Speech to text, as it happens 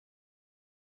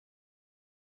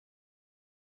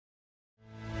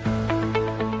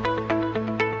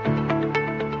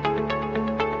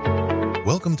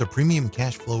Welcome to Premium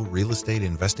Cashflow Real Estate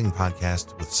Investing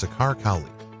Podcast with SK009.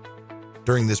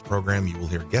 During this program, you will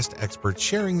hear guest experts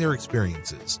sharing their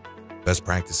experiences, best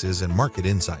practices, and market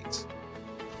insights.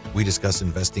 We discuss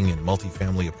investing in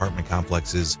multifamily apartment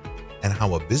complexes and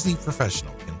how a busy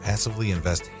professional can passively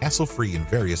invest hassle-free in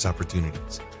various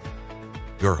opportunities.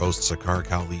 Your host,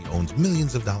 SK009, owns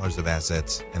millions of dollars of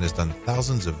assets and has done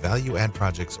thousands of value-add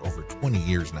projects over 20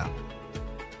 years now.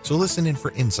 So listen in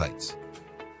for insights.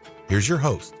 Here's your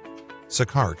host,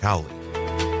 SK009.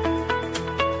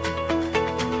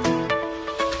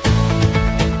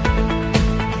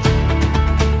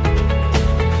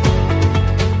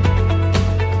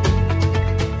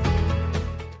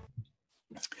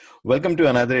 Welcome to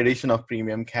another edition of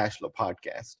Premium Cashflow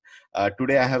Podcast.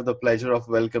 Today, I have the pleasure of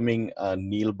welcoming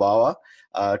Neal Bawa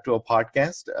to a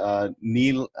podcast.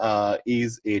 Neal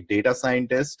is a data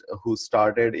scientist who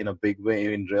started in a big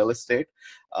way in real estate.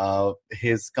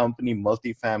 His company,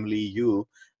 Multifamily U,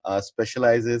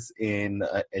 specializes in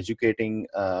educating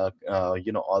all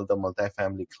the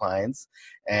multifamily clients,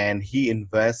 and he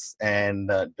invests and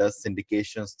does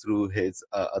syndications through his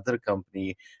other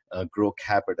company,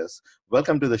 GroCapitus.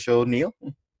 Welcome to the show, Neal.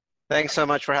 Thanks so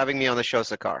much for having me on the show,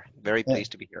 Sakar. Very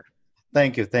pleased to be here.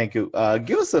 Thank you.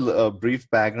 Give us a brief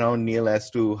background, Neal, as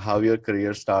to how your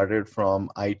career started from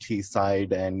IT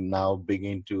side and now big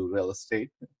into real estate.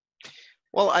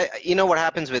 Well, what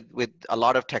happens with a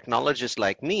lot of technologists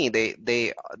like me,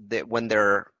 they when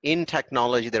they're in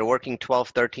technology, they're working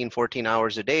 12, 13, 14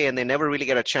 hours a day, and they never really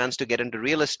get a chance to get into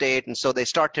real estate. And so they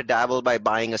start to dabble by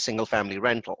buying a single family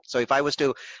rental. So if I was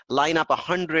to line up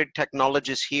 100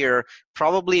 technologists here,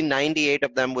 probably 98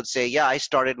 of them would say, yeah, I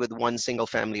started with one single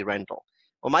family rental.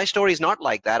 Well, my story is not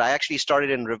like that. I actually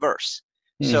started in reverse.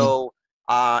 Mm-hmm. So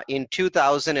in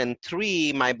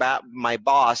 2003, my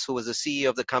boss, who was the CEO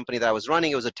of the company that I was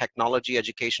running, it was a technology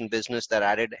education business that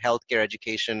added healthcare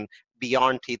education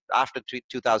beyond after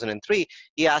 2003.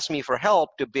 He asked me for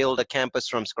help to build a campus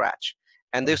from scratch.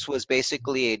 And this was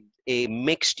basically a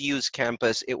mixed-use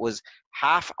campus. It was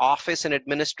half office and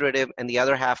administrative, and the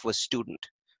other half was student,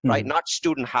 right? Not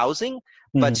student housing,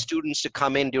 but students to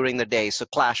come in during the day, so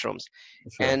classrooms.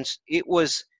 Sure. And it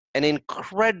was an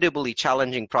incredibly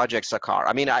challenging project, Sakar.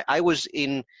 I mean, I was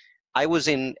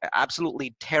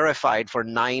absolutely terrified for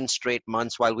 9 straight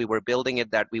months while we were building it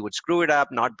that we would screw it up,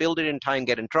 not build it in time,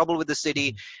 get in trouble with the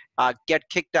city, get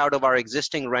kicked out of our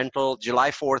existing rental. July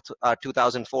 4th,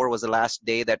 2004 was the last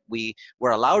day that we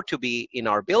were allowed to be in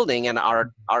our building, and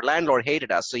our landlord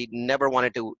hated us. So he never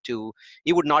wanted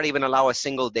he would not even allow a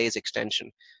single day's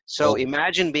extension. So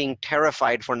imagine being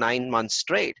terrified for 9 months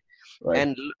straight.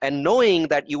 Right. And knowing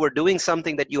that you were doing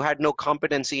something that you had no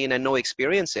competency in and no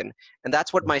experience in. And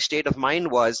that's what my state of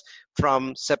mind was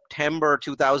from September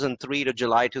 2003 to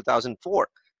July 2004.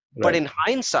 Right. But in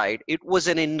hindsight, it was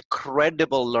an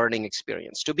incredible learning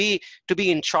experience to be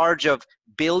in charge of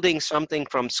building something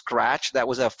from scratch that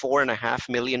was a $4.5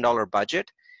 million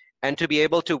budget, and to be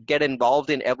able to get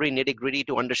involved in every nitty-gritty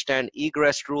to understand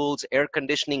egress rules, air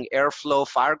conditioning, airflow,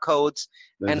 fire codes,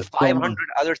 and 500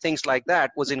 other things like that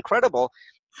was incredible.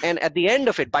 And by the end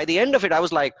of it, I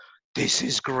was like, this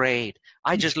is great.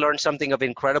 I just learned something of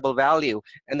incredible value.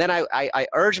 And then I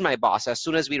urged my boss, as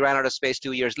soon as we ran out of space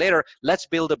 2 years later, let's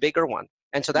build a bigger one.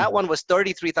 And so that one was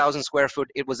 33,000 square foot.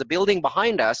 It was a building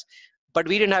behind us, but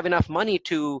we didn't have enough money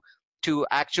to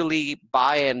actually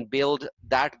buy and build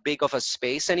that big of a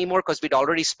space anymore, because we'd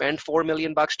already spent $4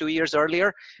 million 2 years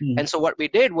earlier. And so what we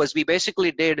did was we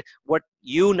basically did what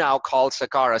you now call,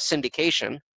 Sakar,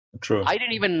 syndication. True. I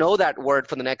didn't even know that word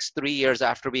for the next 3 years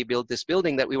after we built this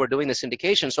building that we were doing the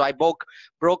syndication. So I broke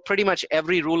pretty much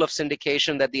every rule of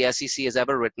syndication that the SEC has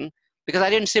ever written, because I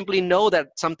didn't simply know that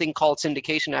something called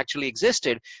syndication actually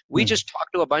existed. We just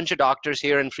talked to a bunch of doctors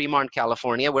here in Fremont,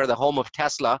 California. We're the home of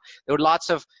Tesla. There were lots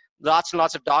and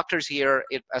lots of doctors here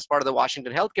as part of the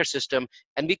Washington healthcare system,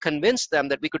 and we convinced them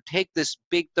that we could take this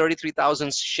big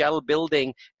 33,000 shell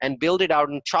building and build it out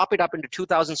and chop it up into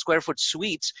 2,000 square foot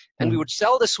suites, and we would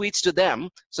sell the suites to them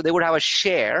so they would have a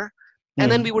share,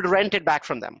 and then we would rent it back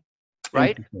from them,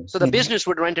 right? So the business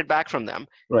would rent it back from them.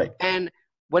 Right. And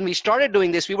when we started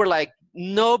doing this, we were like,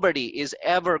 nobody is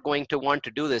ever going to want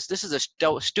to do this. This is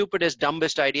the stupidest,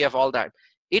 dumbest idea of all time.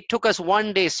 It took us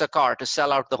 1 day, Sakar, to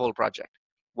sell out the whole project.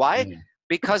 Why?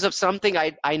 Because of something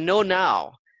I know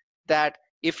now, that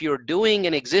if you're doing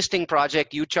an existing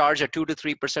project, you charge a 2 to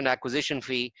 3% acquisition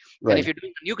fee. Right. And if you're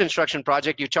doing a new construction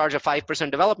project, you charge a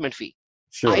 5% development fee.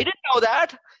 Sure. I didn't know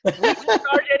that. We didn't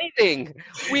charge anything.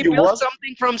 We built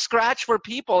something from scratch for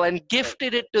people and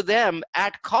gifted it to them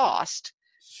at cost.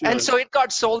 And so it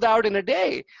got sold out in a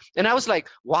day. And I was like,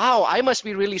 wow, I must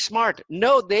be really smart.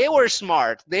 No, they were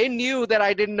smart. They knew that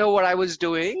I didn't know what I was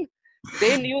doing.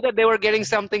 They knew that they were getting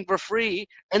something for free.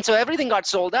 And so everything got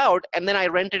sold out. And then I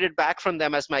rented it back from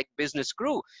them as my business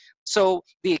grew. So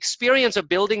the experience of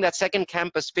building that second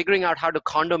campus, figuring out how to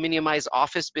condominiumize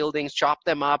office buildings, chop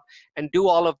them up, and do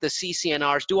all of the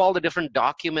CCNRs, do all the different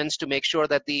documents to make sure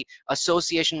that the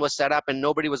association was set up and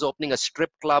nobody was opening a strip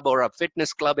club or a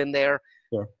fitness club in there.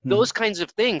 Sure. Those kinds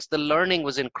of things, the learning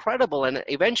was incredible. And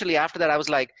eventually after that, I was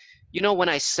like, you know, when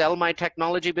I sell my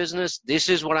technology business, this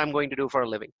is what I'm going to do for a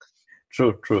living.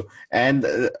 True, true. And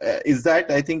is that,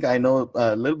 I think I know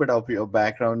a little bit of your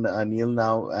background, Neal,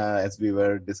 now, as we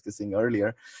were discussing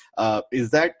earlier. Is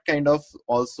that kind of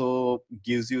also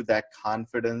gives you that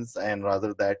confidence and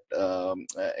rather that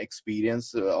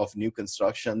experience of new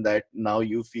construction, that now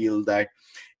you feel that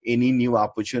any new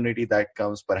opportunity that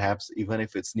comes, perhaps even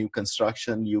if it's new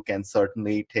construction, you can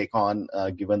certainly take on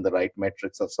given the right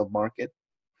metrics of SubMarket?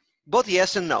 Both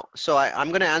yes and no. So I'm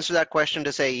going to answer that question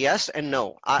to say yes and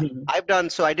no.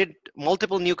 I did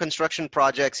multiple new construction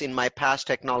projects in my past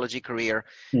technology career,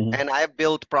 and I have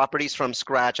built properties from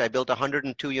scratch. I built a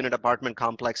 102-unit apartment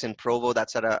complex in Provo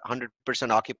that's at 100%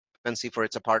 occupancy for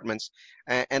its apartments.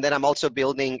 And then I'm also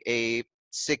building a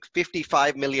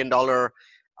 $55 million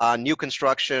new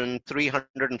construction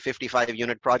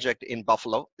 355-unit project in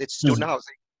Buffalo. It's student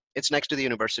housing. It's next to the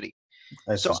university.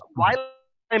 So while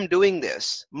I'm doing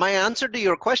this, my answer to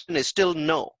your question is still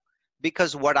no,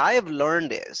 because what I have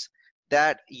learned is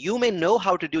that you may know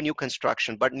how to do new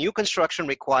construction, but new construction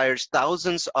requires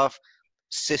thousands of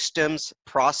systems,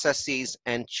 processes,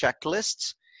 and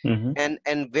checklists,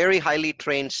 and very highly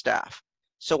trained staff.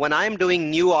 So when I'm doing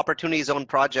new opportunity zone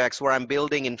projects where I'm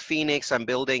building in Phoenix, I'm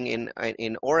building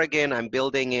in Oregon, I'm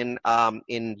building in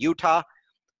Utah,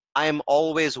 I am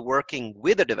always working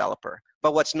with a developer.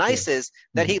 But what's nice is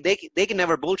that they can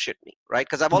never bullshit me, right?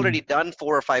 Because I've already done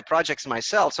 4 or 5 projects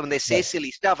myself. So when they say silly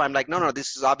stuff, I'm like, no,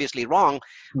 this is obviously wrong.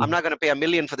 I'm not going to pay $1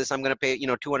 million for this. I'm going to pay,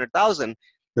 200,000.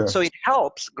 So it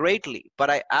helps greatly.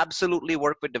 But I absolutely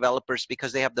work with developers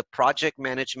because they have the project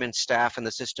management staff and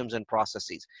the systems and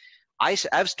processes.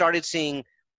 I've started seeing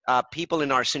people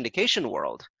in our syndication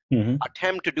world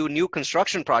attempt to do new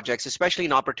construction projects, especially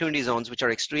in opportunity zones, which are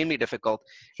extremely difficult.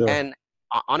 And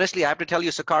honestly, I have to tell you,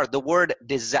 Sakar, the word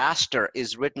disaster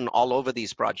is written all over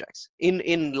these projects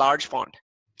in large font,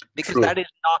 because that is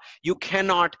not, you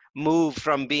cannot move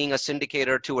from being a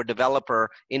syndicator to a developer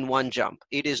in one jump.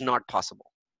 It is not possible.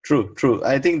 True, true.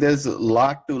 I think there's a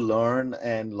lot to learn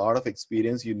and a lot of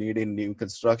experience you need in new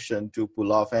construction to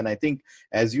pull off. And I think,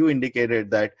 as you indicated,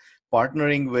 that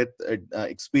partnering with an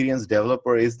experienced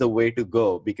developer is the way to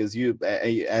go, because you,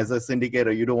 as a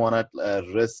syndicator, you don't want to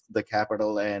risk the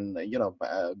capital and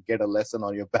get a lesson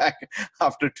on your back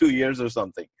after 2 years or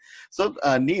something. So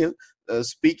Neal,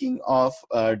 speaking of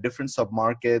different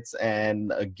submarkets,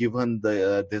 and given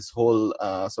this whole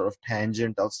sort of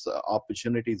tangent of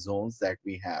opportunity zones that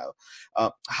we have,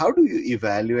 how do you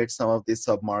evaluate some of these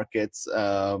submarkets?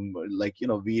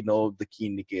 We know the key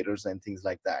indicators and things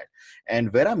like that.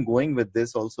 And where I'm going with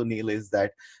this also, Neal, is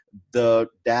that the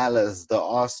Dallas, the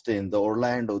Austin, the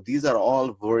Orlando, these are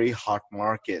all very hot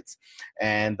markets,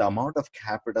 and the amount of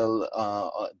capital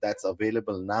that's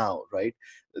available now, right?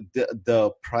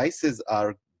 The prices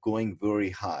are going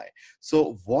very high.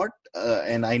 So what,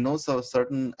 and I know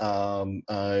certain,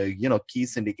 key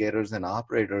syndicators and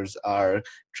operators are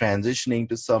transitioning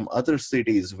to some other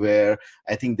cities where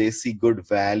I think they see good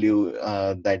value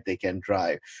that they can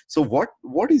drive. So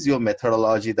what is your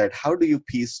methodology, that how do you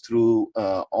piece through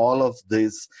all of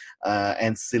this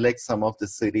and select some of the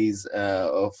cities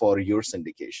for your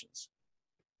syndications?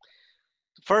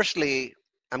 Firstly,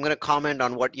 I'm going to comment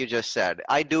on what you just said.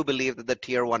 I do believe that the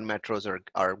tier 1 metros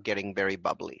are getting very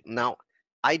bubbly. Now,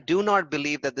 I do not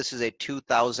believe that this is a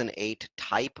 2008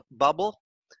 type bubble.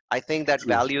 I think that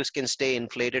values can stay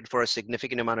inflated for a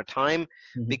significant amount of time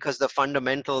because the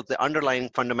fundamentals, the underlying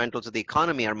fundamentals of the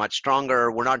economy are much stronger.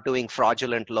 We're not doing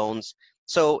fraudulent loans.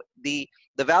 So the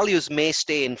values may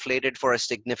stay inflated for a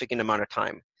significant amount of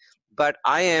time. But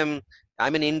I'm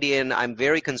an Indian. I'm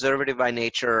very conservative by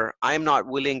nature. I'm not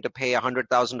willing to pay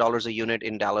 $100,000 a unit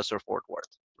in Dallas or Fort Worth,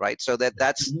 right? So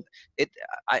that's it.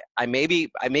 I may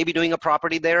be doing a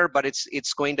property there, but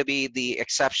it's going to be the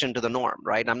exception to the norm,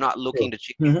 right? I'm not looking to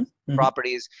cheap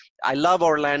properties. I love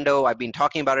Orlando. I've been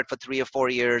talking about it for 3 or 4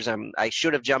 years. I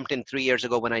should have jumped in 3 years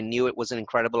ago when I knew it was an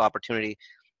incredible opportunity.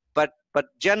 But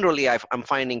generally, I'm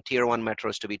finding tier 1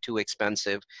 metros to be too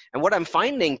expensive. And what I'm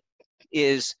finding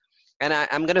is, and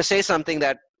I'm going to say something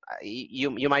that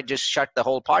you might just shut the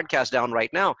whole podcast down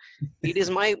right now. It is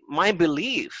my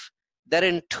belief that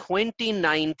in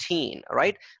 2019,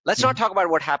 right? Let's not talk about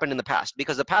what happened in the past,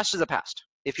 because the past is the past.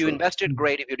 If you invested,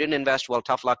 great. If you didn't invest, well,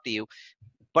 tough luck to you.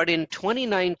 But in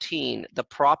 2019, the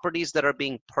properties that are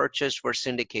being purchased for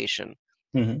syndication,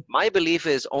 my belief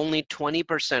is only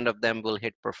 20% of them will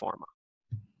hit proforma.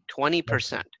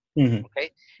 20%.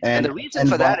 Okay. And the reason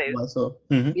for that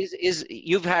is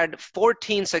you've had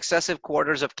 14 successive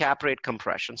quarters of cap rate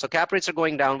compression. So cap rates are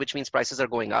going down, which means prices are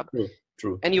going up.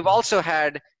 True. And you've also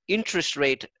had interest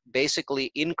rate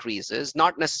basically increases,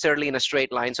 not necessarily in a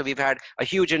straight line. So we've had a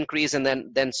huge increase and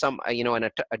then some, an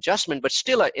adjustment, but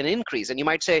still an increase. And you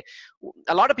might say,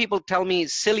 a lot of people tell me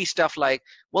silly stuff like,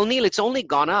 well, Neal, it's only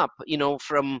gone up,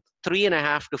 from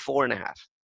 3.5 to 4.5.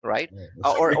 Right?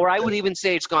 Or I would even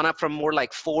say it's gone up from more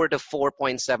like 4 to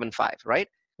 4.75, right?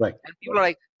 Right. And people are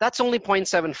like, that's only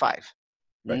 0.75.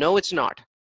 Right. No, it's not.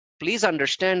 Please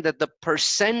understand that the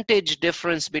percentage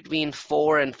difference between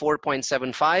 4 and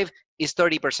 4.75 is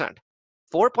 30%.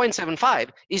 4.75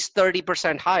 is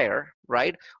 30% higher,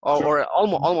 right? Or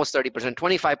almost 30%,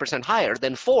 25% higher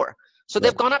than 4. So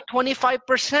they've gone up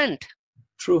 25%.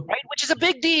 True. Right? Which is a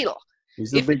big deal.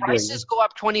 If prices go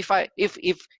up 25,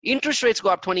 if interest rates go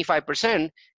up 25%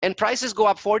 and prices go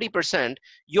up 40%,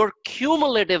 your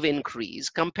cumulative increase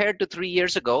compared to 3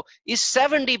 years ago is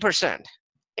 70%,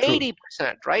 80%,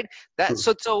 right?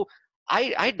 So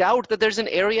I doubt that there's an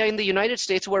area in the United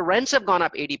States where rents have gone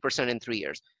up 80% in 3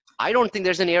 years. I don't think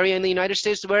there's an area in the United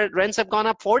States where rents have gone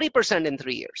up 40% in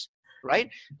 3 years, right?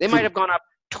 They might have gone up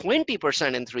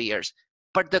 20% in 3 years.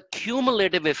 But the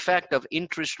cumulative effect of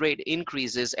interest rate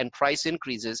increases and price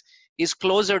increases is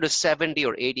closer to 70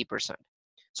 or 80%.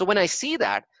 So when I see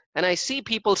that, and I see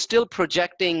people still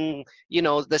projecting,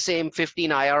 the same 15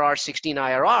 IRR, 16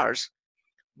 IRRs,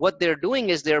 what they're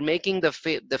doing is they're making the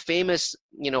famous,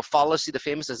 fallacy, the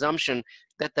famous assumption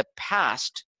that the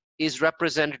past is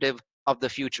representative of the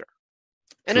future.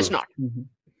 And it's not.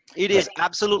 It is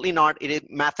absolutely not. It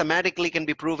mathematically can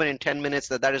be proven in 10 minutes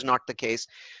that is not the case.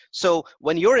 So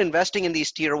when you're investing in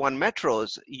these tier 1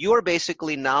 metros, you're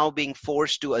basically now being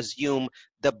forced to assume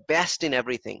the best in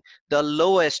everything, the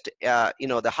lowest,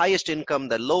 the highest income,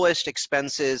 the lowest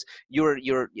expenses.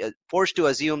 You're forced to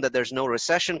assume that there's no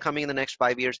recession coming in the next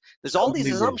 5 years. There's all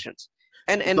these assumptions.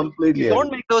 And if you don't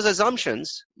make those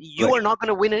assumptions, you are not going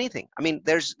to win anything. I mean,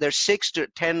 there's 6 to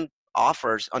 10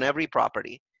 offers on every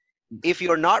property. If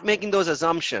you're not making those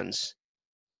assumptions,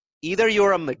 either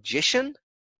you're a magician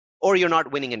or you're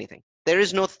not winning anything. There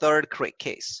is no third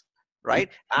case, right?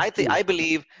 I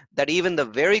believe that even the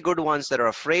very good ones that are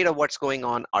afraid of what's going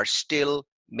on are still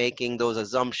making those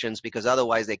assumptions, because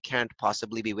otherwise they can't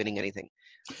possibly be winning anything.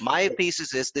 My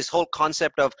thesis is this whole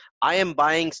concept of I am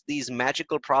buying these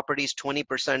magical properties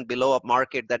 20% below a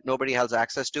market that nobody has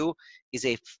access to is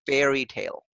a fairy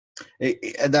tale.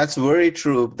 That's very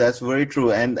true. That's very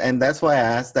true. And that's why I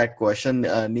asked that question,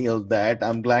 Neal, that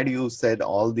I'm glad you said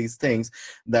all these things,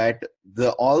 that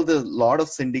lot of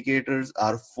syndicators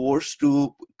are forced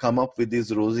to come up with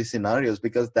these rosy scenarios,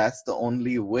 because that's the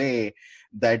only way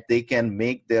that they can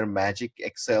make their magic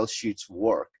Excel sheets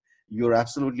work. You're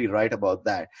absolutely right about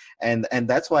that. And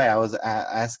that's why I was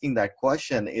asking that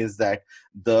question, is that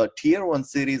the tier 1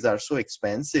 cities are so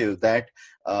expensive that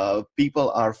people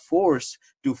are forced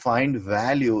to find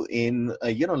value in,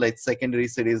 like secondary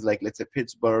cities, like let's say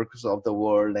Pittsburghs of the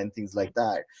world and things like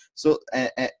that. So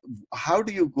how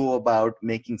do you go about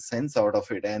making sense out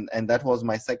of it? And that was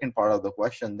my second part of the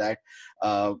question, that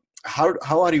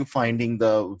how are you finding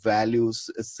the values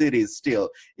cities still?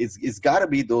 It's got to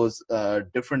be those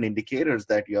different indicators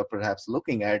that you're perhaps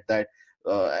looking at, that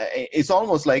it's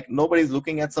almost like nobody's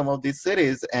looking at some of these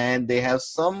cities and they have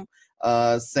some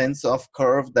sense of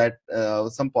curve, that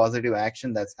some positive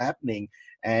action that's happening.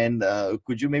 And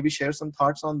could you maybe share some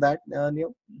thoughts on that,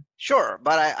 Neal? Sure,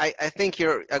 but I think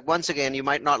you're, once again, you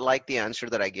might not like the answer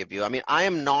that I give you. I mean,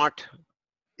 I'm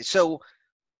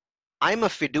a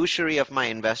fiduciary of my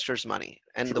investors' money.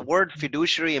 And the word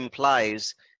fiduciary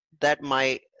implies that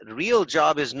my real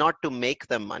job is not to make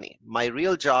them money. My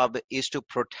real job is to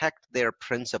protect their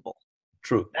principal.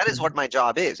 True. That is what my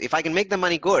job is. If I can make them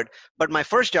money, good. But my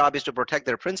first job is to protect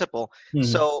their principal.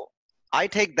 So I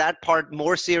take that part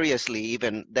more seriously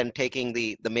even than taking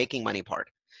the making money part.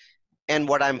 And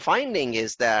what I'm finding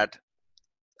is that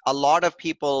a lot of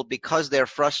people, because they're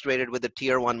frustrated with the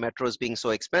tier 1 metros being so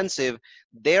expensive,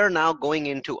 they're now going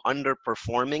into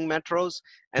underperforming metros.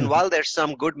 And while there's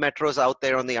some good metros out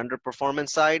there on the underperformance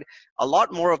side, a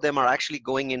lot more of them are actually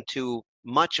going into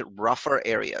much rougher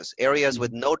areas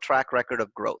with no track record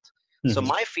of growth. So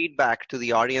my feedback to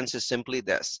the audience is simply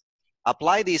this.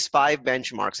 Apply these 5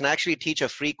 benchmarks, and I actually teach a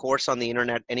free course on the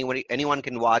internet. Anyone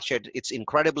can watch it. It's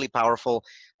incredibly powerful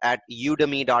at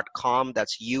udemy.com.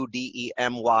 That's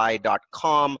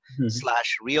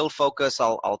udemy.com/real focus.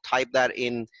 I'll type that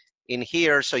in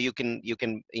here so you can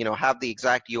have the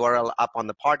exact URL up on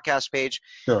the podcast page.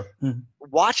 Sure.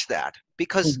 Watch that,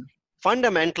 because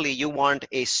fundamentally you want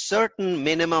a certain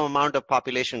minimum amount of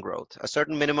population growth, a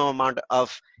certain minimum amount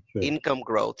of income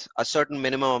growth, a certain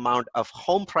minimum amount of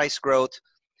home price growth,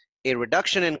 a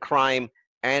reduction in crime,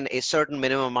 and a certain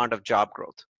minimum amount of job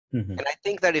growth. And I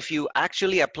think that if you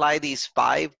actually apply these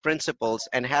 5 principles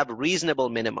and have reasonable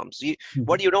minimums,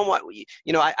 what you don't want,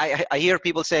 I hear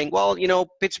people saying, well,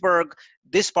 Pittsburgh,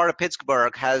 this part of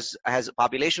Pittsburgh has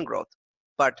population growth,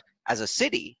 but as a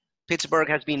city, Pittsburgh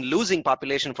has been losing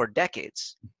population for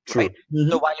decades, right?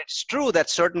 So while it's true that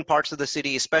certain parts of the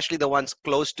city, especially the ones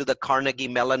close to the Carnegie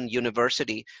Mellon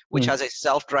University, which has a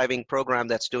self-driving program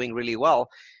that's doing really well,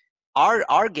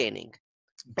 are gaining.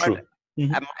 But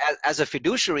as a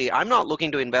fiduciary, I'm not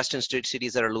looking to invest in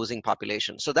cities that are losing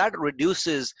population. So that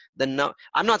reduces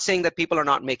I'm not saying that people are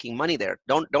not making money there.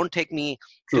 Don't take me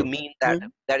to mean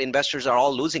that investors are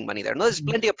all losing money there. No, there's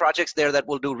plenty of projects there that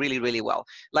will do really, really well.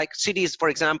 Like cities, for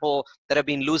example, that have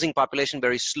been losing population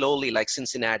very slowly, like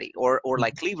Cincinnati or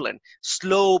like Cleveland,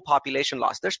 slow population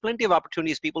loss. There's plenty of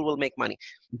opportunities. People will make money.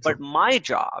 But my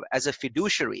job as a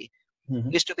fiduciary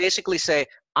is to basically say,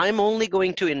 I'm only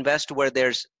going to invest where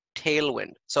there's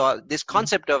tailwind. So this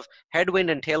concept of headwind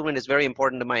and tailwind is very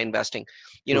important to my investing.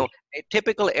 A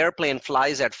typical airplane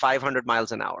flies at 500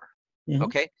 miles an hour.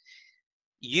 Okay.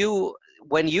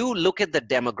 When you look at the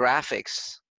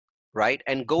demographics, right,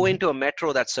 and go into a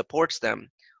metro that supports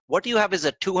them, what you have is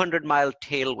a 200-mile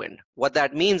tailwind. What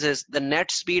that means is the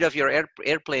net speed of your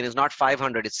airplane is not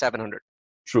 500, it's 700.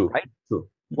 True. Right? True.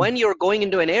 When you're going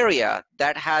into an area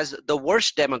that has the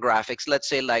worst demographics, let's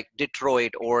say like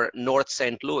Detroit or North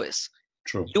St. Louis,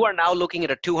 you are now looking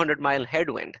at a 200-mile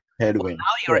headwind. Well,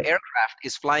 now your aircraft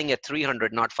is flying at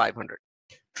 300, not 500.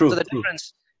 So the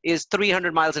difference is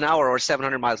 300 miles an hour or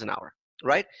 700 miles an hour,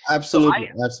 right? Absolutely.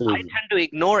 So I tend to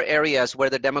ignore areas where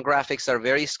the demographics are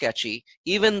very sketchy,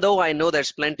 even though I know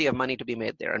there's plenty of money to be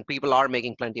made there and people are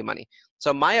making plenty of money.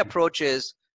 So my approach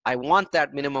is, I want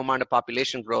that minimum amount of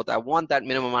population growth. I want that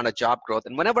minimum amount of job growth.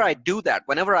 And whenever I do that,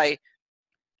 whenever I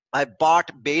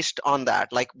bought based on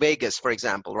that, like Vegas, for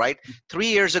example, right? 3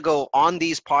 years ago on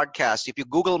these podcasts, if you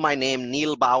Google my name,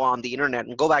 Neal Bawa, on the internet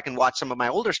and go back and watch some of my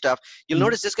older stuff, you'll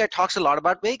notice this guy talks a lot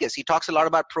about Vegas. He talks a lot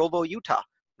about Provo, Utah,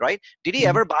 right? Did he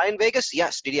ever buy in Vegas?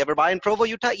 Yes. Did he ever buy in Provo,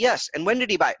 Utah? Yes. And when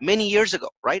did he buy? Many years ago,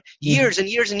 right? Years and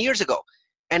years and years ago.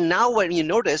 And now when you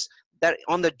notice that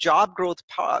on the job growth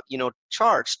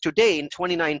charts today in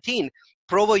 2019,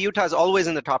 Provo, Utah is always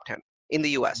in the top 10 in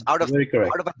the US out of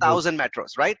 1,000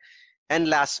 metros, right? And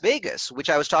Las Vegas,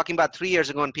 which I was talking about 3 years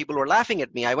ago and people were laughing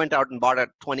at me, I went out and bought a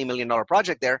 $20 million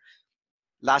project there.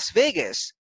 Las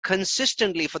Vegas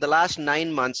consistently for the last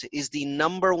 9 months is the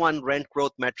 #1 rent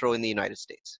growth metro in the United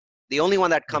States. The only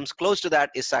one that comes close to that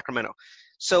is Sacramento.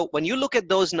 So when you look at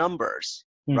those numbers,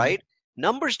 right,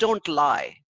 numbers don't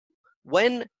lie.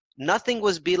 When nothing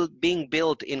was being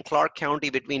built in Clark County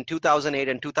between 2008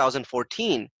 and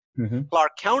 2014.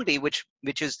 Clark County, which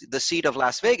is the seat of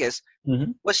Las Vegas,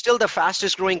 was still the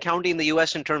fastest growing county in the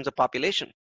US in terms of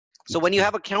population. So when you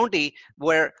have a county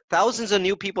where thousands of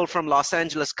new people from Los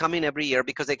Angeles come in every year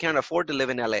because they can't afford to live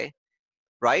in LA,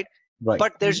 right?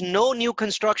 But there's no new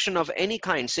construction of any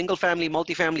kind, single family,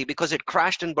 multifamily, because it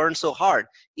crashed and burned so hard.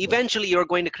 Eventually, you're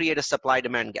going to create a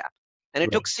supply-demand gap. And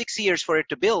it took 6 years for it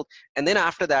to build. And then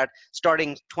after that,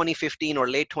 starting 2015 or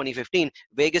late 2015,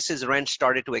 Vegas's rent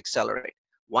started to accelerate.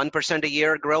 1% a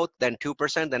year growth, then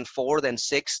 2%, then 4%, then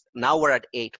 6%. Now we're at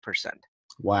 8%.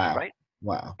 Wow. Right?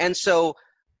 Wow. And so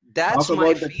that's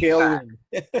my feedback.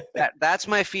 That's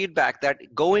my feedback, that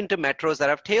go into metros that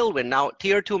have tailwind. Now,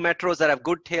 tier 2 metros that have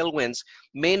good tailwinds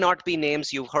may not be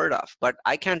names you've heard of, but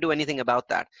I can't do anything about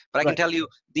that. But I can tell you,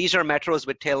 these are metros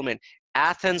with tailwind.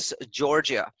 Athens,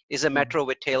 Georgia is a metro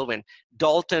with tailwind.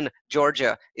 Dalton,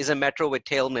 Georgia is a metro with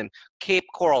tailwind. Cape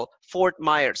Coral, Fort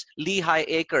Myers, Lehigh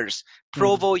Acres,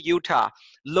 Provo, Utah,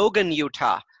 Logan,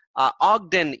 Utah,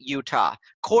 Ogden, Utah,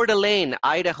 Coeur d'Alene,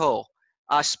 Idaho,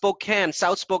 Spokane,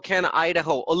 South Spokane,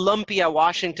 Idaho, Olympia,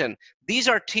 Washington. These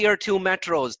are tier 2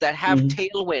 metros that have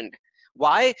tailwind.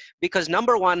 Why? Because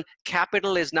 #1,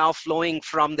 capital is now flowing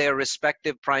from their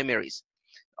respective primaries.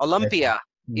 Olympia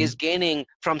is gaining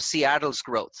from Seattle's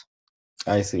growth.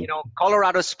 I see.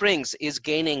 Colorado Springs is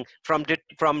gaining from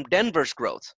Denver's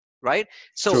growth, right?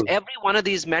 So every one of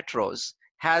these metros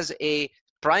has a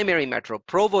primary metro.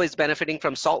 Provo is benefiting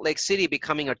from Salt Lake City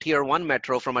becoming a tier 1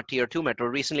 metro from a tier 2 metro.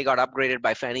 Recently got upgraded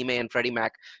by Fannie Mae and Freddie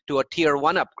Mac to a tier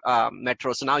 1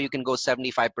 metro. So now you can go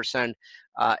 75%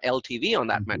 LTV on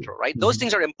that metro, right? Those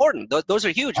things are important. Those are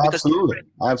huge because Absolutely.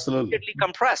 immediately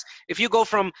compress. If you go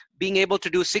from being able to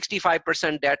do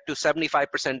 65% debt to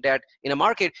 75% debt in a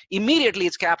market, immediately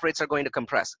its cap rates are going to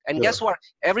compress. And guess what?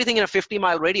 Everything in a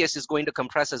 50-mile radius is going to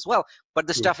compress as well. But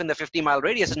the stuff in the 50-mile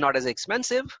radius is not as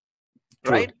expensive,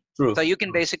 right? True. So you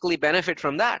can basically benefit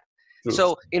from that.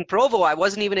 So in Provo, I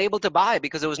wasn't even able to buy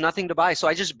because there was nothing to buy. So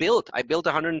I just built. I built a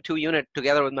 102 unit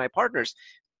together with my partners.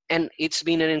 And it's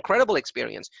been an incredible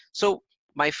experience. So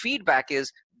my feedback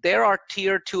is there are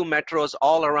tier 2 metros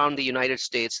all around the United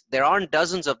States. There aren't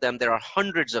dozens of them. There are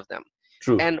hundreds of them.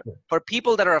 And for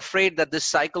people that are afraid that this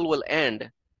cycle will end,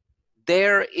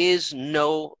 there is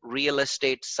no real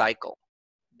estate cycle.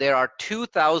 There are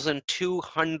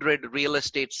 2,200 real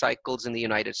estate cycles in the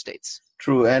United States.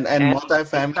 True. And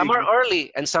multifamily. Some are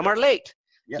early and some are late.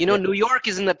 New York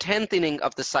is in the 10th inning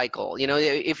of the cycle.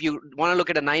 If you want to look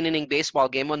at a 9-inning baseball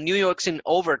game, well, New York's in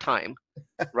overtime,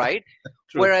 right?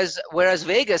 Whereas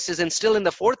Vegas is still in the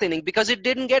 4th inning because it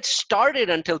didn't get started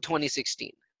until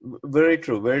 2016. Very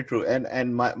true, very true.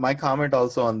 And my comment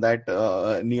also on that,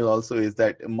 Neal, also is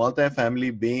that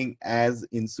multifamily being as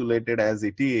insulated as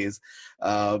it is,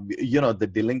 the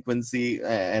delinquency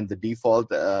and the default,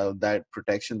 that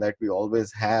protection that we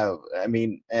always have. I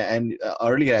mean, and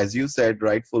earlier, as you said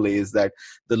rightfully, is that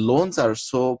the loans are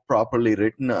so properly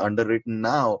underwritten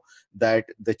now that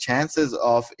the chances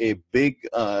of a big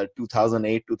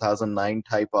 2008, 2009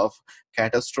 type of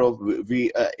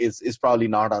catastrophe is probably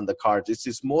not on the cards. It's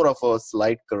just more of a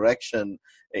slight correction,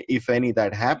 if any,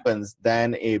 that happens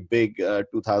than a big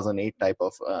 2008 type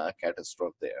of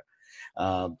catastrophe there.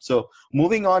 So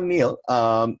moving on, Neal,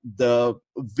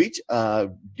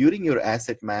 during your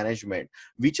asset management,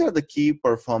 which are the key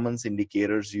performance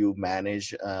indicators you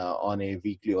manage on a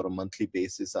weekly or a monthly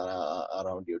basis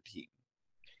around your team?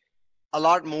 A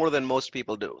lot more than most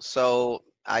people do. So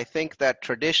I think that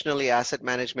traditionally asset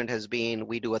management has been,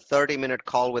 we do a 30-minute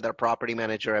call with our property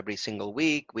manager every single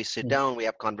week. We sit down, we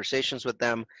have conversations with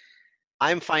them.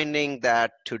 I'm finding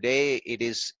that today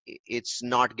it's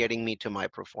not getting me to my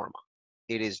proforma.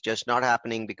 It is just not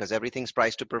happening because everything's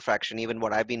priced to perfection. Even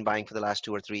what I've been buying for the last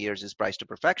 2 or 3 years is priced to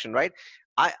perfection, right?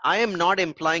 I am not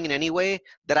implying in any way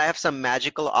that I have some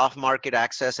magical off-market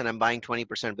access and I'm buying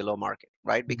 20% below market,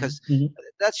 right? Because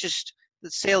that's just the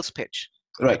sales pitch.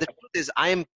 Right. The truth is I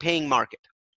am paying market,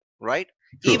 right?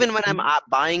 True. Even when I'm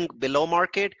buying below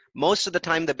market, most of the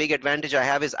time the big advantage I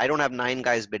have is I don't have 9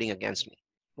 guys bidding against me.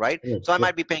 Right? So I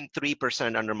might be paying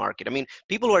 3% under market. I mean,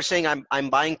 people who are saying I'm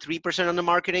buying 3% under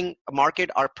market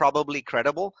are probably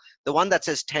credible. The one that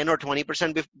says 10 or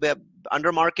 20%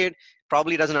 under market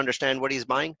probably doesn't understand what he's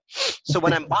buying. So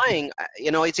when I'm buying,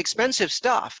 it's expensive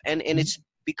stuff and it's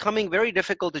becoming very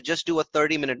difficult to just do a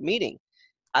 30-minute meeting.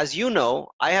 As you know,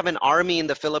 I have an army in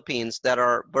the Philippines that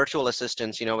are virtual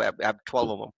assistants, I have 12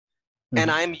 of them.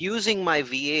 And I'm using my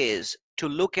VAs to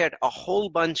look at a whole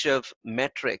bunch of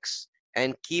metrics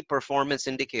and key performance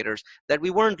indicators that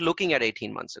we weren't looking at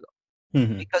 18 months ago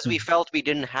because we felt we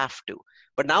didn't have to.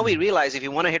 But now we realize if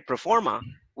you want to hit proforma,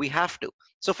 we have to.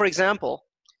 So for example,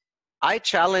 I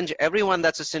challenge everyone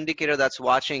that's a syndicator that's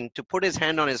watching to put his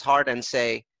hand on his heart and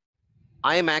say,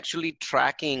 I am actually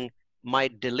tracking my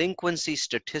delinquency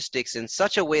statistics in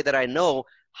such a way that I know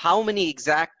how many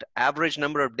exact average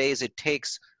number of days it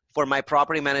takes for my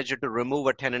property manager to remove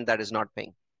a tenant that is not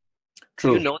paying.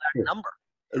 True. You know that number.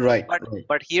 Right.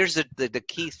 But here's the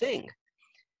key thing.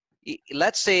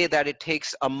 Let's say that it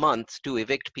takes a month to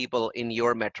evict people in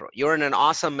your metro. You're in an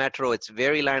awesome metro. It's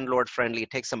very landlord friendly. It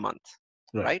takes a month,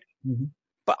 right?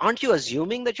 But aren't you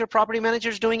assuming that your property manager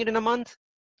is doing it in a month?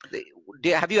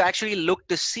 Have you actually looked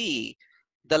to see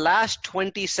the last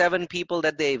 27 people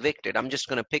that they evicted? I'm just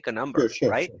going to pick a number,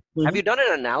 right? Sure. Have you done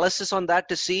an analysis on that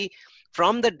to see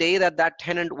from the day that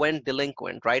tenant went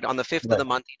delinquent, right? On the 5th of the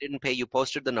month, he didn't pay, you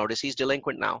posted the notice, he's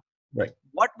delinquent now. Right.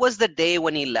 What was the day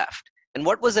when he left? And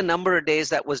what was the number of days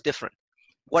that was different?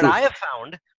 What I have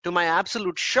found, to my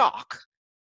absolute shock,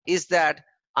 is that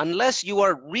unless you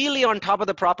are really on top of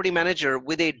the property manager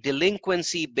with a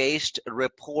delinquency-based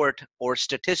report or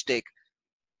statistic,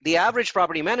 the average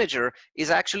property manager is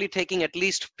actually taking at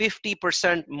least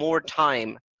 50% more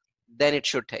time than it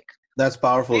should take. That's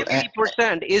powerful.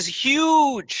 50% is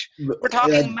huge. We're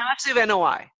talking massive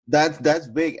NOI. That's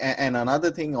big. And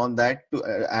another thing on that,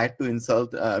 to add to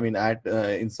insult,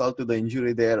 insult to the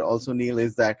injury there also, Neal,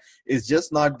 is that it's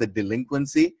just not the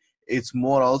delinquency. It's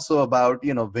more also about,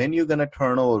 when you're going to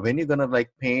turn over, when you're going to like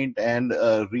paint and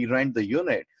re-rent the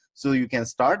unit, so you can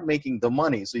start making the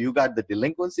money. So you got the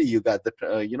delinquency, you got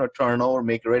the turnover,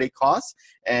 make ready costs,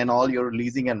 and all your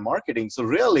leasing and marketing. So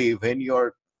really, when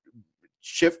you're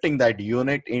shifting that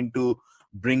unit into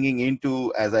bringing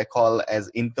into, as I call,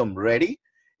 as income ready,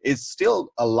 is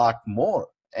still a lot more.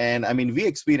 And I mean, we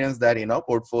experienced that in our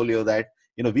portfolio, that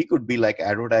we could be like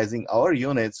advertising our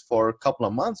units for a couple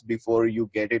of months before you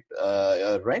get it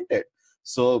rented.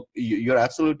 So you're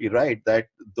absolutely right that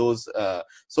those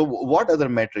so what other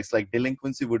metrics, like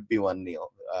delinquency would be one,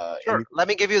 Neil? Sure. Let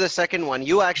me give you the second one.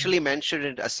 You actually mentioned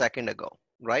it a second ago,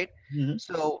 right? Mm-hmm.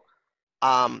 So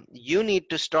you need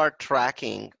to start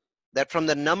tracking that from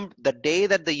the day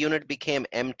that the unit became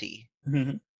empty,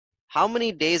 Mm-hmm. how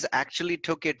many days actually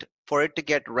took it for it to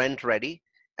get rent ready?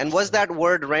 And was that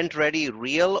word rent ready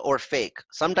real or fake?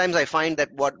 Sometimes I find that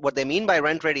what they mean by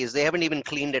rent ready is they haven't even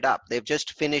cleaned it up. They've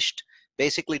just finished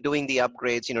basically doing the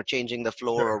upgrades, changing the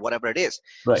floor or whatever it is.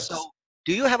 Right. So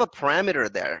do you have a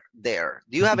parameter there?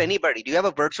 Do you have anybody? Do you have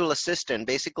a virtual assistant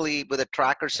basically with a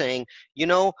tracker saying,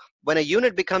 when a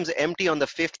unit becomes empty on the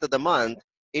 5th of the month,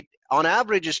 it on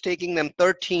average is taking them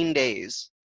 13 days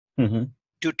Mm-hmm.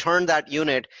 to turn that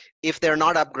unit if they're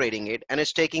not upgrading it, and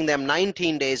it's taking them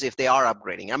 19 days if they are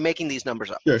upgrading. I'm making these numbers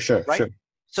up. Sure. Right?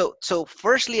 So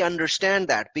firstly, understand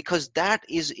that, because that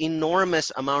is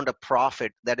enormous amount of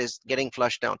profit that is getting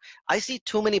flushed down. I see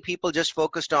too many people just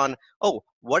focused on,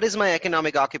 what is my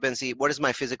economic occupancy? What is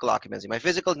my physical occupancy? My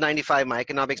physical is 95, my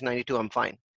economic's 92, I'm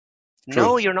fine. True.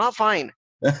 No, you're not fine.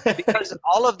 Because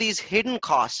all of these hidden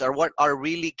costs are what are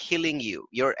really killing you.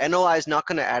 Your NOI is not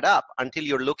going to add up until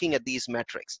you're looking at these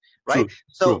metrics, right?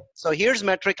 True. So here's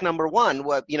metric number one,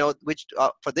 which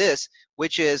for this,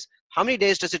 which is how many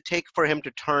days does it take for him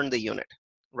to turn the unit,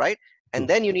 right? And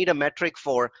then you need a metric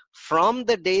for from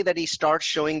the day that he starts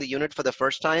showing the unit for the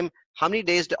first time, how many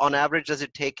days on average does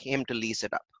it take him to lease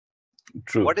it up?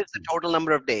 True. What is the total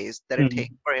number of days that it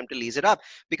takes for him to lease it up?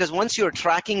 Because once you're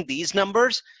tracking these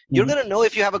numbers, you're going to know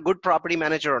if you have a good property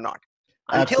manager or not.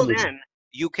 Until then,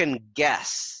 you can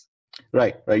guess.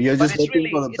 Right. You're just looking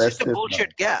for the best. It's just a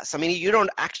bullshit guess. I mean, you don't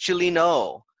actually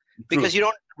know because you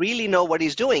don't really know what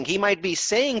he's doing. He might be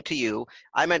saying to you,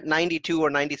 I'm at 92 or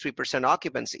 93%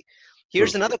 occupancy.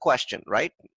 Here's another question,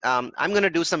 right? I'm going to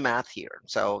do some math here.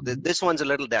 So this one's a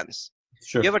little dense.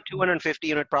 Sure. You have a 250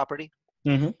 unit property.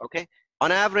 Okay.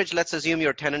 On average, let's assume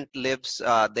your tenant lives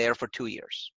there for 2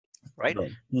 years, right?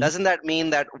 Doesn't that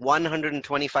mean that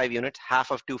 125 units,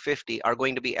 half of 250, are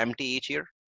going to be empty each year,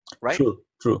 right?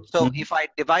 True. So if I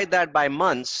divide that by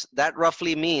months, that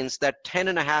roughly means that 10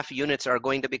 and a half units are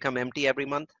going to become empty every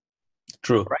month.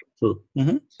 True. Right?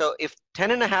 True. So if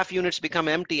 10 and a half units become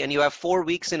empty and you have 4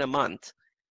 weeks in a month,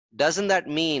 doesn't that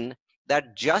mean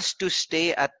that just to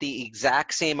stay at the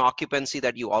exact same occupancy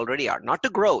that you already are, not to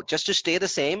grow, just to stay the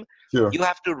same, you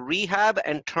have to rehab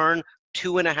and turn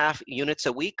 2.5 units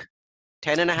a week,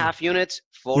 10 and a half units,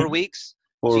 4 weeks.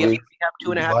 So you have to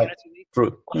rehab 2.5 units a week.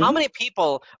 Well, how many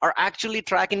people are actually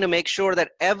tracking to make sure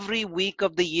that every week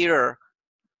of the year,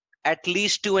 at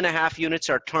least 2.5 units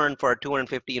are turned for a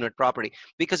 250 unit property?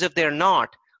 Because if they're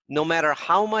not, no matter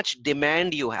how much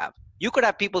demand you have, you could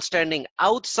have people standing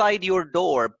outside your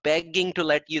door begging to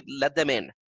let them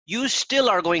in. You still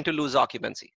are going to lose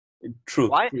occupancy. True.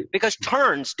 Why? Because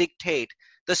turns dictate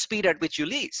the speed at which you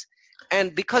lease.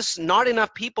 And because not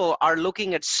enough people are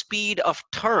looking at speed of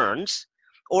turns,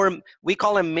 or we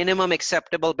call a minimum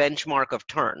acceptable benchmark of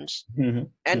turns.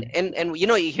 And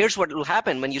here's what will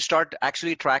happen when you start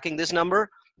actually tracking this number.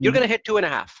 You're going to hit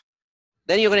 2.5.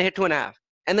 Then you're going to hit 2.5.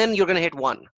 And then you're going to hit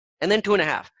 1. And then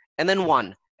 2.5. And then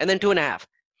 1. And then 2.5.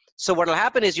 So what will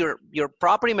happen is your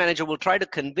property manager will try to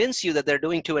convince you that they're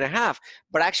doing 2.5,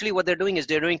 but actually what they're doing is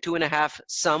they're doing 2.5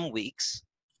 some weeks.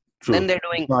 Then they're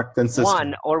doing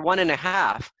 1 or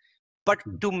 1.5.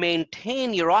 But to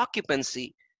maintain your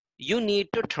occupancy, you need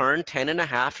to turn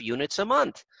 10.5 units a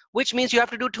month, which means you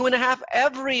have to do 2.5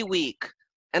 every week.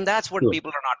 And that's what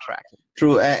people are not tracking.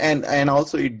 True. And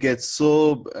also it gets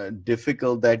so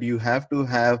difficult that you have to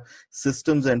have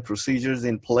systems and procedures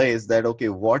in place that, okay,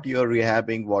 what you're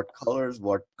rehabbing, what colors,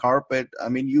 what carpet. I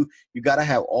mean, you got to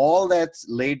have all that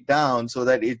laid down so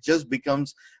that it just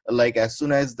becomes like as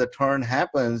soon as the turn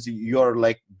happens, you're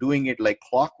like doing it like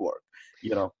clockwork,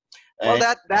 Well,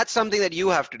 that's something that you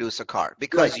have to do, Sakar,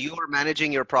 because you are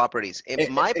managing your properties.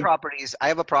 In my properties, I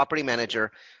have a property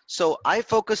manager. So I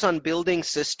focus on building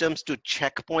systems to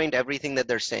checkpoint everything that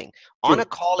they're saying. On a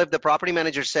call, if the property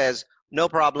manager says, no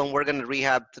problem, we're going to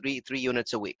rehab three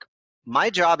units a week. My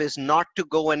job is not to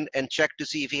go and check to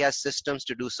see if he has systems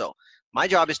to do so. My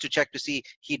job is to check to see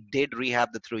he did rehab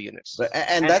the through units. Right. And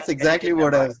And that's he exactly did them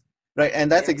what I right. was right.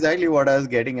 And that's Yeah. exactly what I was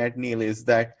getting at, Neil, is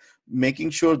that making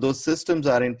sure those systems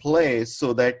are in place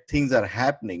so that things are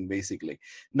happening, basically.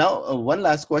 Now, one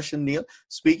last question, Neil.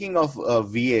 Speaking of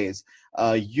VAs,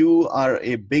 you are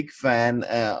a big fan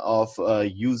of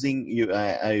using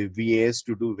VAs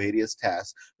to do various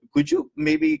tasks. Could you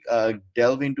maybe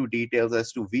delve into details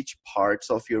as to which parts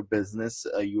of your business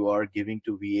you are giving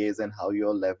to VAs and how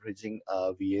you're leveraging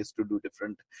VAs to do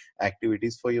different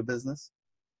activities for your business?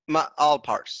 All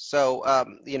parts. So,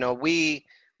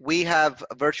 we have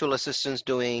virtual assistants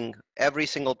doing every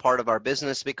single part of our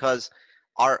business because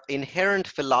our inherent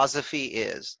philosophy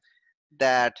is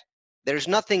that there's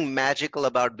nothing magical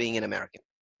about being an American,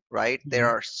 right? There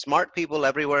Mhm. are smart people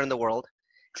everywhere in the world.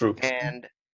 True. And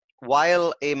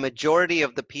while a majority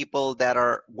of the people that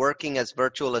are working as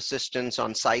virtual assistants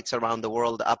on sites around the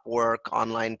world, Upwork,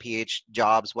 online PH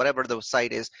jobs, whatever the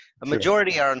site is, a Sure.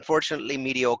 majority are unfortunately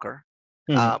mediocre,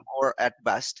 Mhm. or at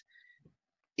best.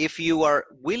 If you are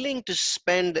willing to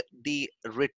spend the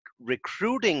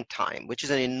recruiting time, which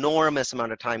is an enormous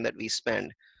amount of time that we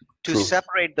spend, to True.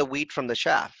 separate the wheat from the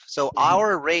chaff. So Mhm.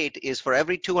 our rate is for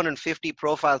every 250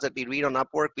 profiles that we read on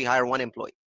Upwork, we hire one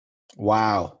employee.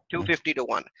 Wow. 250 to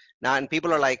 1. Now, and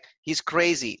people are like, he's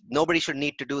crazy. Nobody should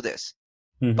need to do this.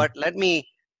 Mhm. But let me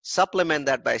supplement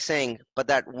that by saying, but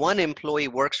that one employee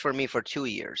works for me for 2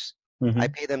 years. I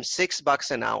Mhm. pay them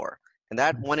 $6 an hour. And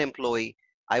that one employee,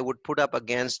 I would put up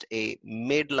against a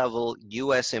mid-level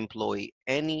US employee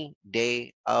any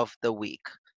day of the week.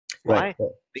 Right. Why? Right.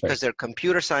 Right. Because they're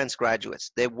computer science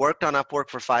graduates. They've worked on Upwork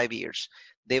for 5 years.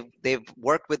 They've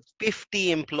worked with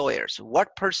 50 employers.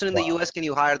 What person in the Wow. US can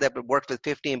you hire that worked with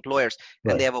 50 employers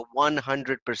and they Right. have a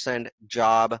 100%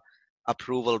 job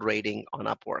approval rating on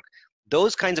Upwork?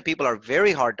 Those kinds of people are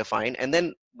very hard to find. And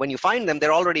then when you find them,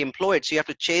 they're already employed, so you have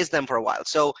to chase them for a while.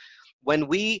 So when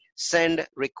we send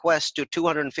requests to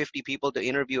 250 people to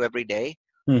interview every day,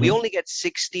 we Mhm. only get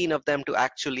 16 of them to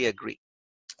actually agree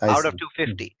I out of see. Mhm.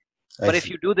 250. I But if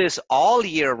see. you do this all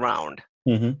year round,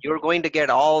 Mhm. you're going to get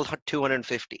all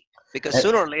 250 because And-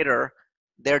 sooner or later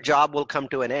their job will come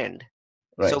to an end.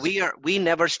 So Right. we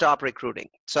never stop recruiting.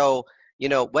 So,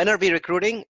 when are we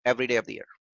recruiting? Every day of the year.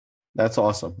 That's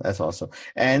awesome. That's awesome.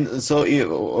 And so,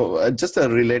 just a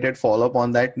related follow-up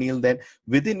on that, Neil. Then,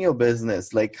 within your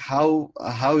business, like how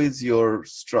is your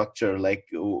structure? Like,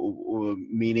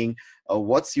 meaning,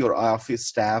 what's your office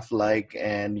staff like,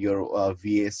 and your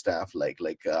VA staff like?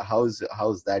 Like, how's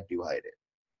that divided?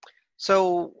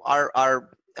 So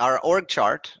our org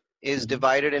chart is Mhm.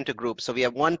 divided into groups. So we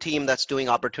have one team that's doing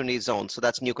opportunity zones. So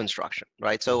that's new construction,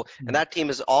 right? So, and that team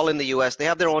is all in the US. They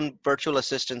have their own virtual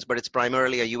assistants, but it's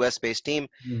primarily a US based team.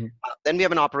 Mhm. Then we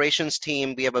have an operations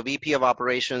team. We have a VP of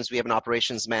operations. We have an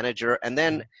operations manager. And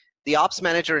then the ops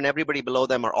manager and everybody below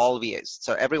them are all VAs.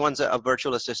 So everyone's a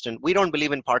virtual assistant. We don't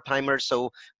believe in part-timers. So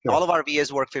all Sure. of our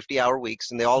VAs work 50-hour weeks,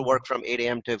 and they all work from 8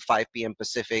 a.m. to 5 p.m.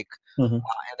 Pacific. Mhm.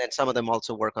 And then some of them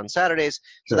also work on Saturdays.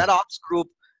 So that Sure. ops group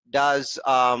does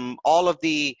all of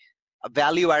the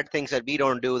value add things that we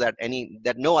don't do that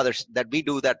no others that we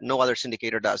do that no other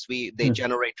syndicator does. They Mhm.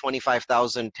 generate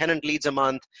 25,000 tenant leads a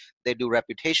month. They do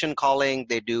reputation calling.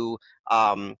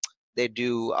 Um, they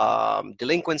do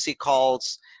delinquency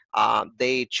calls.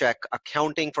 They check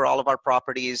accounting for all of our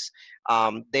properties.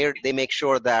 They make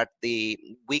sure that the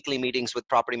weekly meetings with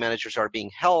property managers are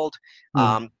being held.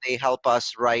 Mhm. They help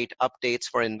us write updates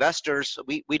for investors.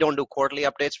 We don't do quarterly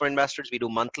updates for investors. We do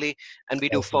monthly, and we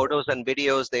I do see. photos and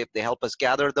videos. They help us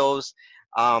gather those.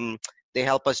 Um, they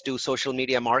help us do social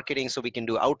media marketing so we can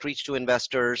do outreach to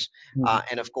investors. Mhm.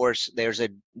 And of course, there's a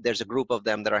group of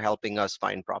them that are helping us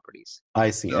find properties. I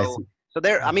see. I So see. so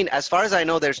there, I mean, as far as I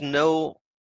know, there's no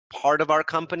part of our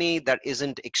company that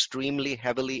isn't extremely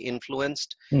heavily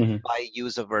influenced Mhm. by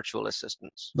use of virtual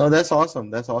assistants. No, that's awesome.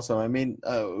 That's awesome. I mean,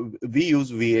 we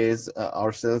use VAs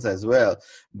ourselves as well,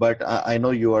 but I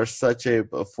know you are such a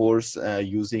force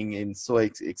using in so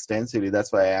extensively.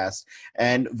 That's why I asked.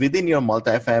 And within your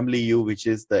multifamily U, which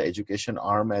is the education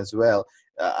arm as well,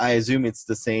 I assume it's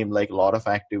the same. Like a lot of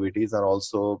activities are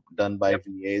also done by Yep.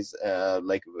 VAs,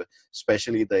 like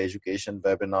especially the education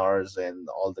webinars and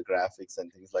all the graphics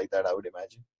and things like that, I would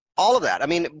imagine. All of that. I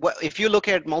mean, if you look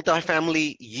at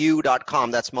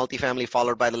multifamilyu.com, that's multifamily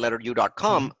followed by the letter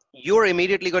u.com, you're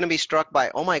immediately going to be struck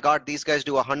by, oh my God, these guys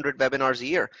do 100 webinars a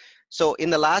year. So in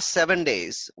the last 7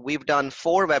 days, we've done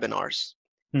 4 webinars,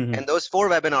 Mhm. and those 4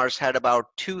 webinars had about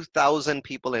 2,000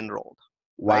 people enrolled,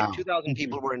 right? Wow. 2,000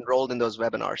 people were enrolled in those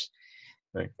webinars.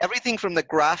 Right. Everything from the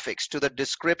graphics to the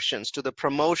descriptions to the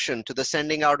promotion to the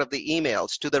sending out of the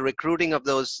emails to the recruiting of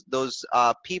those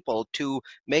people to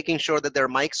making sure that their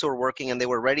mics were working and they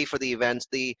were ready for the events,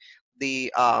 the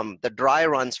dry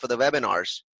runs for the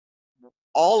webinars,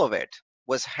 all of it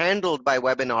was handled by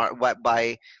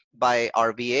by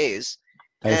our VAs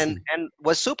I and see.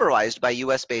 was supervised by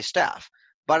US based staff.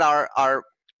 But our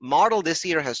model this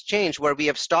year has changed where we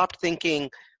have stopped thinking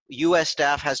US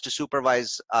staff has to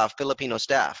supervise Filipino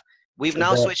staff. We've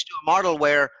now That, switched to a model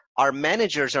where our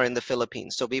managers are in the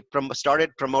Philippines. So we started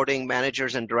promoting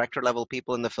managers and director level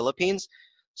people in the Philippines.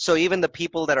 So even the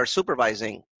people that are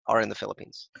supervising are in the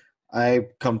Philippines. I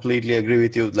completely agree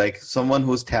with you. Like someone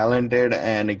who's talented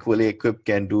and equally equipped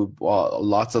can do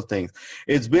lots of things.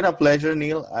 It's been a pleasure,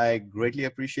 Neal. I greatly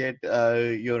appreciate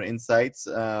your insights.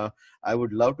 I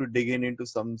would love to dig into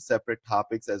some separate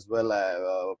topics as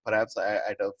well, perhaps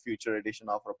at a future edition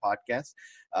of our podcast.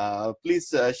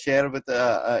 Please share with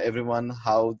everyone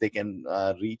how they can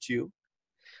reach you.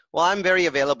 Well, I'm very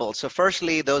available. So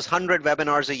firstly, those 100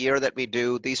 webinars a year that we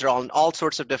do, these are on all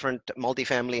sorts of different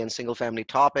multifamily and single family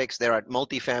topics. They're at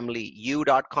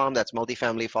multifamilyu.com. That's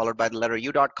multifamily followed by the letter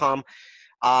u.com.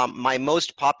 My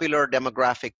most popular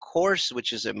demographic course,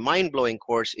 which is a mind-blowing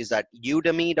course, is at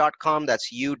udemy.com.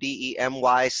 That's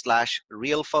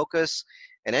udemy/real focus.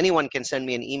 And anyone can send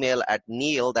me an email at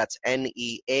Neal, that's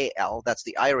Neal, that's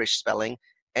the Irish spelling,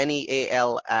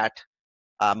 Neal at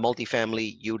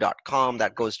multifamilyu.com.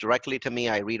 That goes directly to me.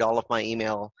 I read all of my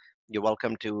email. You're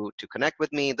welcome to connect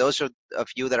with me. Those are of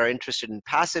you that are interested in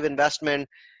passive investment.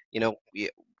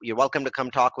 You're welcome to come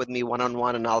talk with me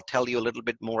one-on-one, and I'll tell you a little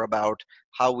bit more about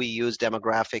how we use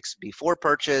demographics before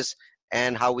purchase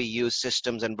and how we use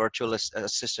systems and virtual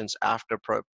assistants after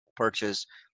purchase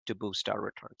to boost our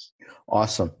returns.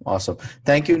 Awesome.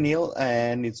 Thank you, Neal.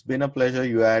 And it's been a pleasure.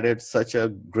 You added such a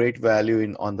great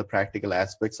value on the practical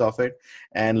aspects of it.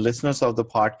 And listeners of the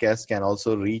podcast can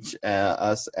also reach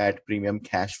us at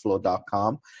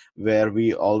premiumcashflow.com, where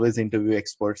we always interview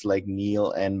experts like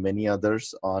Neal and many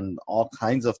others on all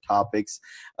kinds of topics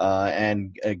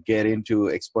and get into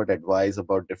expert advice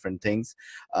about different things.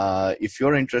 If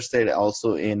you're interested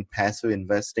also in passive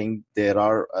investing, there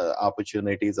are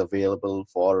opportunities available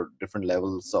for different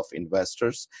levels of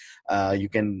investors. You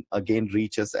can again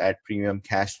reach us at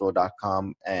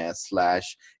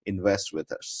premiumcashflow.com/invest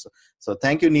with us. So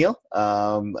thank you, Neal.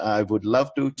 I would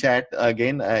love to chat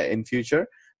again in future.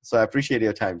 So I appreciate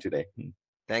your time today.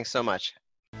 Thanks so much.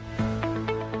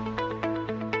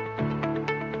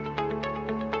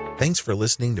 Thanks for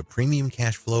listening to Premium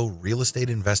Cashflow Real Estate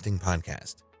Investing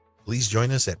Podcast. Please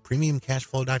join us at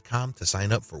premiumcashflow.com to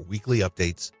sign up for weekly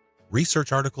updates,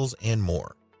 research articles, and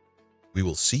more. We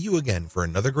will see you again for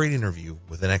another great interview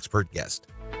with an expert guest.